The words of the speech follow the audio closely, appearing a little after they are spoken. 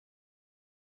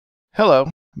Hello,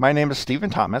 my name is Stephen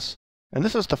Thomas, and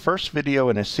this is the first video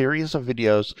in a series of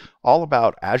videos all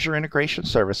about Azure Integration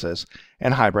Services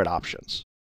and hybrid options.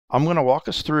 I'm going to walk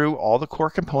us through all the core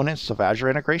components of Azure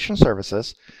Integration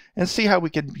Services and see how we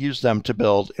can use them to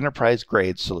build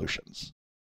enterprise-grade solutions.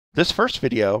 This first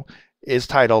video is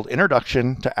titled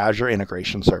Introduction to Azure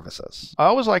Integration Services. I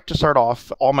always like to start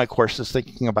off all my courses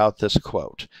thinking about this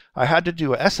quote. I had to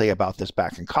do an essay about this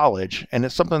back in college, and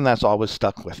it's something that's always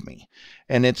stuck with me.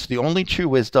 And it's the only true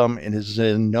wisdom is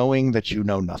in knowing that you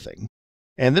know nothing.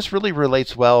 And this really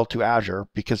relates well to Azure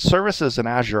because services in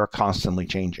Azure are constantly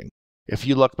changing. If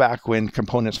you look back when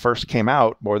components first came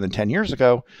out more than 10 years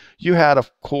ago, you had a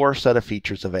core set of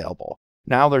features available.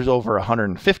 Now there's over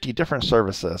 150 different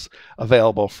services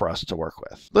available for us to work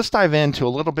with. Let's dive into a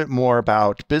little bit more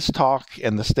about BizTalk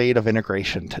and the state of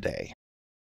integration today.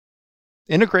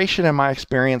 Integration, in my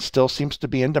experience, still seems to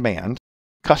be in demand.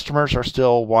 Customers are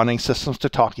still wanting systems to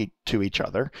talk to each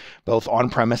other, both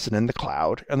on-premise and in the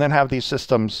cloud, and then have these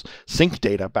systems sync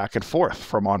data back and forth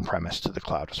from on-premise to the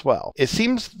cloud as well. It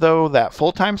seems, though, that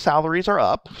full-time salaries are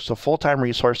up, so full-time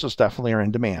resources definitely are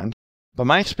in demand. But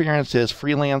my experience is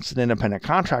freelance and independent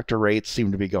contractor rates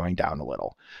seem to be going down a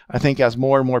little. I think as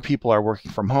more and more people are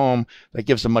working from home, that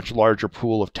gives a much larger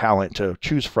pool of talent to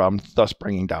choose from, thus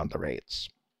bringing down the rates.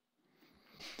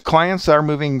 Clients are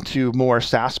moving to more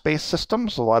SaaS-based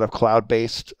systems, a lot of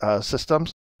cloud-based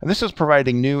systems, and this is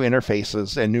providing new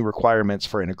interfaces and new requirements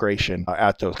for integration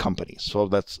at those companies. So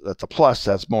that's a plus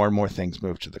as more and more things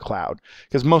move to the cloud,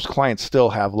 because most clients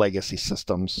still have legacy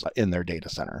systems in their data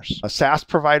centers. SaaS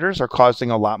providers are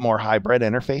causing a lot more hybrid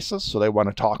interfaces, so they want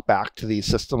to talk back to these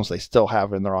systems they still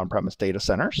have in their on-premise data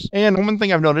centers. And one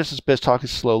thing I've noticed is BizTalk is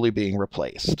slowly being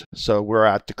replaced. So we're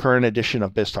at the current edition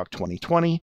of BizTalk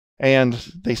 2020. And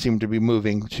they seem to be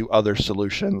moving to other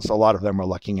solutions. A lot of them are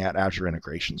looking at Azure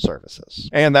Integration Services.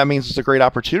 And that means it's a great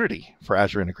opportunity for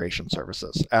Azure Integration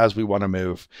Services as we want to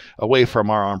move away from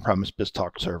our on-premise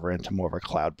BizTalk server into more of a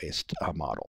cloud-based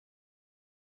model.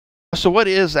 So what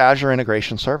is Azure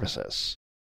Integration Services?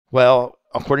 Well,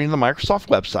 according to the Microsoft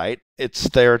website, it's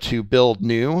there to build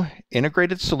new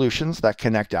integrated solutions that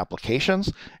connect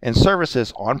applications and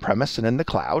services on-premise and in the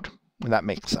cloud. And that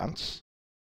makes sense.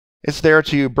 It's there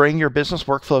to bring your business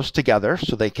workflows together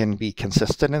so they can be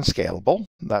consistent and scalable.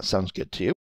 That sounds good to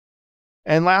you.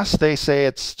 And last, they say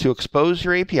it's to expose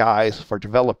your APIs for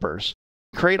developers,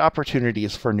 create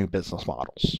opportunities for new business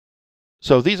models.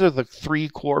 So these are the three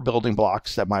core building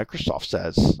blocks that Microsoft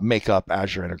says make up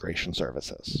Azure Integration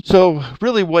Services. So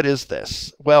really, what is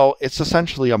this? Well, it's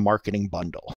essentially a marketing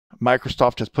bundle.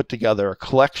 Microsoft has put together a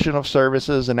collection of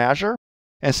services in Azure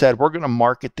and said, we're going to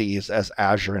market these as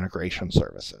Azure Integration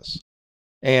Services.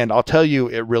 And I'll tell you,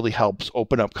 it really helps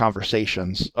open up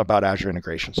conversations about Azure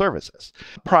Integration Services.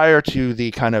 Prior to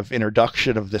the kind of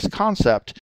introduction of this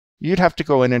concept, you'd have to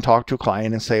go in and talk to a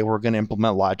client and say, we're going to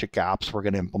implement logic apps, we're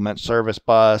going to implement service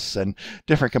bus and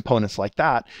different components like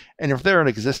that. And if they're an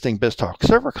existing BizTalk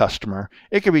server customer,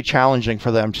 it could be challenging for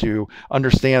them to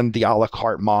understand the a la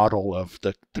carte model of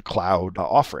the cloud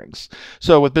offerings.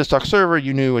 So with BizTalk server,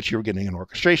 you knew what you were getting: an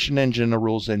orchestration engine, a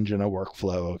rules engine, a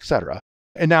workflow, etc.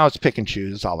 And now it's pick and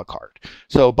choose a la carte.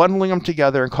 So bundling them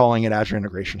together and calling it Azure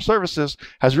Integration Services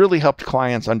has really helped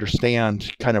clients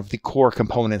understand kind of the core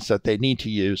components that they need to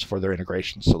use for their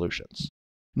integration solutions.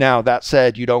 Now, that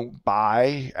said, you don't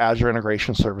buy Azure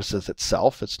Integration Services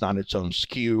itself. It's not its own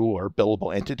SKU or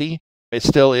billable entity. It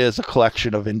still is a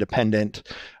collection of independent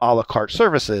a la carte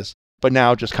services, but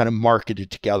now just kind of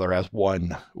marketed together as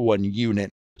one unit.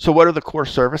 So what are the core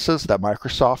services that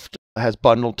Microsoft has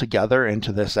bundled together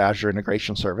into this Azure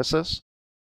Integration Services?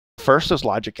 First is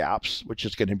Logic Apps, which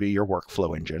is going to be your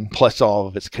workflow engine, plus all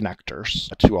of its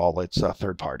connectors to all its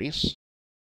third parties.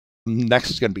 Next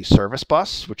is going to be Service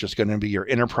Bus, which is going to be your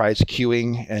enterprise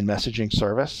queuing and messaging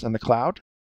service in the cloud.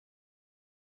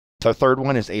 The third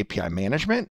one is API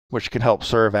Management, which can help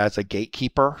serve as a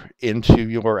gatekeeper into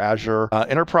your Azure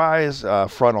enterprise,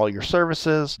 front all your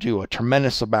services, do a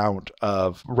tremendous amount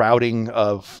of routing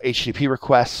of HTTP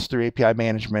requests through API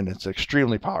management. It's an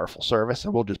extremely powerful service,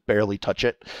 and we'll just barely touch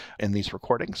it in these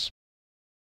recordings.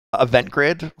 Event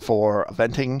Grid for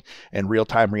eventing and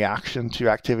real-time reaction to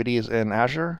activities in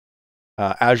Azure.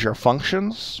 Azure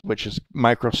Functions, which is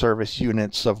microservice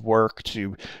units of work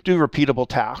to do repeatable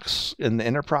tasks in the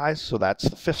enterprise. So that's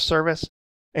the fifth service.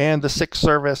 And the sixth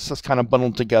service that's kind of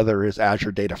bundled together is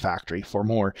Azure Data Factory for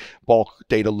more bulk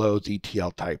data loads,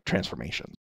 ETL type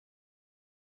transformations.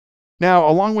 Now,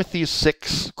 along with these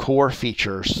six core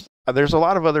features, there's a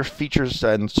lot of other features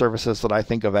and services that I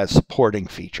think of as supporting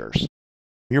features.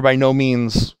 You're by no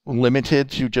means limited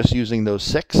to just using those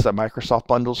 6 that Microsoft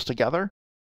bundles together.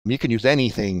 You can use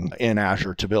anything in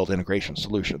Azure to build integration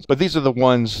solutions, but these are the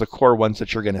core ones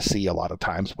that you're going to see a lot of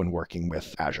times when working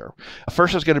with Azure.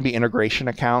 First is going to be integration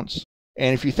accounts.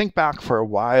 And if you think back for a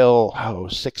while,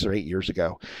 6 or 8 years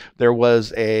ago, there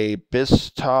was a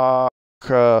BizTalk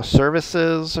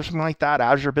Services or something like that.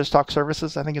 Azure BizTalk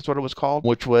Services, I think is what it was called,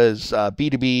 which was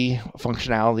B2B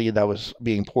functionality that was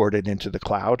being ported into the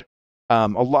cloud. A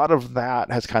lot of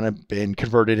that has kind of been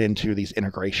converted into these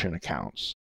integration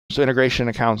accounts. So integration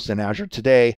accounts in Azure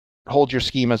today hold your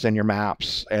schemas and your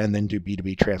maps and then do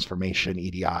B2B transformation,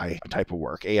 EDI type of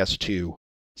work, AS2,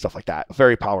 stuff like that.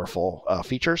 Very powerful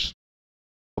features.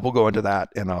 We'll go into that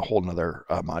in a whole nother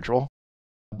module.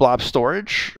 Blob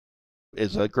storage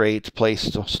is a great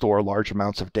place to store large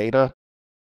amounts of data.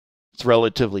 It's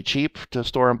relatively cheap to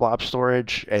store in blob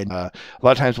storage, and a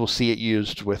lot of times we'll see it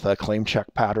used with a claim check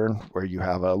pattern where you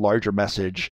have a larger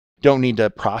message. Don't need to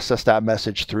process that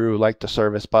message through like the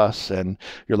service bus and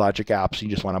your logic apps. You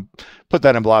just want to put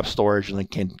that in blob storage and then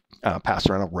can pass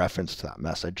around a reference to that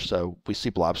message. So we see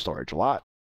blob storage a lot.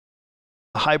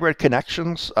 Hybrid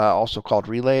connections, also called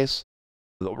relays.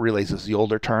 Relays is the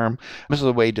older term. This is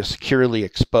a way to securely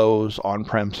expose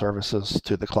on-prem services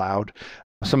to the cloud.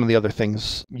 Some of the other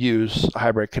things use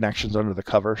hybrid connections under the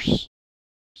covers.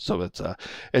 So it's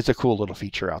a cool little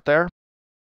feature out there.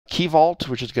 Key Vault,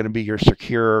 which is going to be your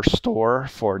secure store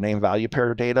for name value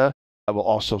pair data, will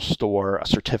also store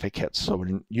certificates. So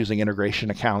when using integration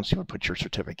accounts, you would put your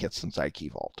certificates inside Key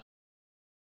Vault.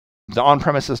 The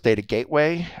on-premises data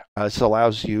gateway, this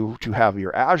allows you to have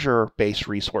your Azure-based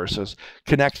resources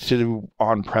connect to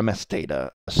on-premise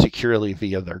data securely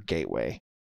via their gateway.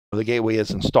 The gateway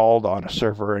is installed on a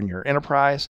server in your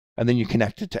enterprise, and then you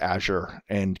connect it to Azure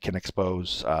and can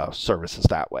expose services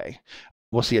that way.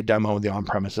 We'll see a demo of the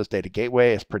on-premises data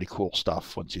gateway. It's pretty cool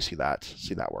stuff once you see that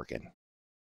working.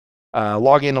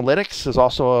 Log analytics is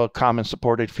also a common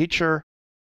supported feature.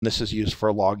 This is used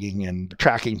for logging and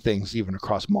tracking things even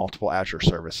across multiple Azure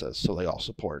services. So they all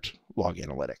support log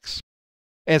analytics.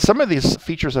 And some of these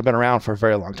features have been around for a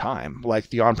very long time, like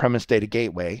the on-premise data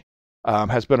gateway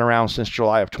has been around since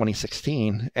July of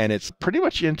 2016, and it's pretty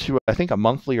much into, I think, a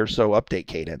monthly or so update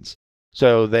cadence.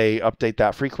 So they update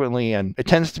that frequently, and it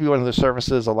tends to be one of the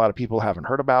services a lot of people haven't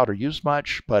heard about or used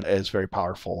much, but is very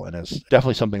powerful and is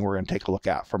definitely something we're going to take a look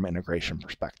at from an integration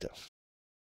perspective.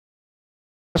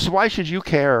 So why should you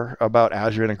care about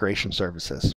Azure Integration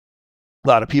Services? A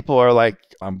lot of people are like,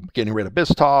 I'm getting rid of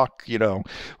BizTalk,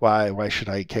 why should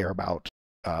I care about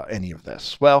any of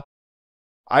this? Well,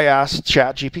 I asked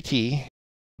ChatGPT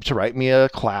to write me a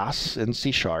class in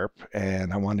C#,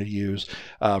 and I wanted to use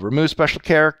remove special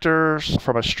characters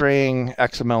from a string,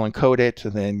 XML encode it,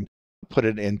 and then put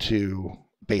it into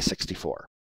base64.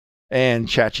 And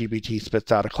ChatGPT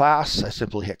spits out a class. I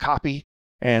simply hit copy,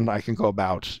 and I can go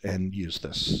about and use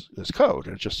this code.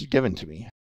 It's just given to me.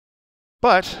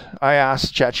 But I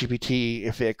asked ChatGPT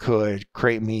if it could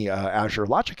create me an Azure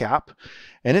Logic app,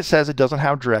 and it says it doesn't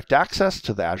have direct access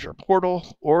to the Azure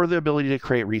portal or the ability to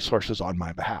create resources on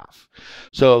my behalf.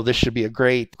 So this should be a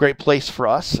great place for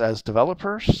us as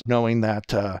developers, knowing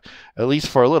that at least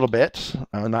for a little bit,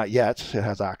 not yet, it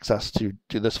has access to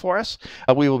do this for us.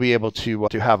 We will be able to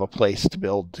have a place to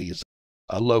build these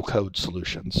low-code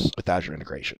solutions with Azure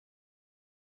integration.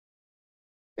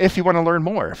 If you want to learn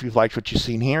more, if you've liked what you've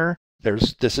seen here,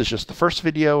 this is just the first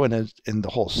video in the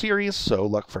whole series, so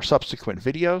look for subsequent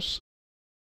videos.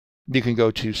 You can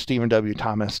go to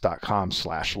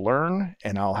stephenwthomas.com/learn,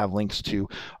 and I'll have links to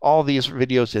all these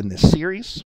videos in this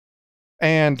series.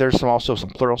 And there's also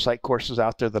some Pluralsight courses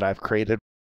out there that I've created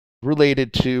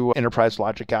related to enterprise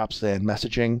logic apps and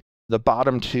messaging. The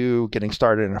bottom two, getting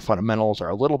started in fundamentals, are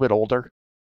a little bit older,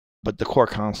 but the core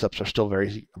concepts are still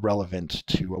very relevant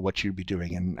to what you'd be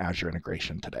doing in Azure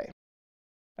integration today.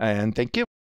 And thank you.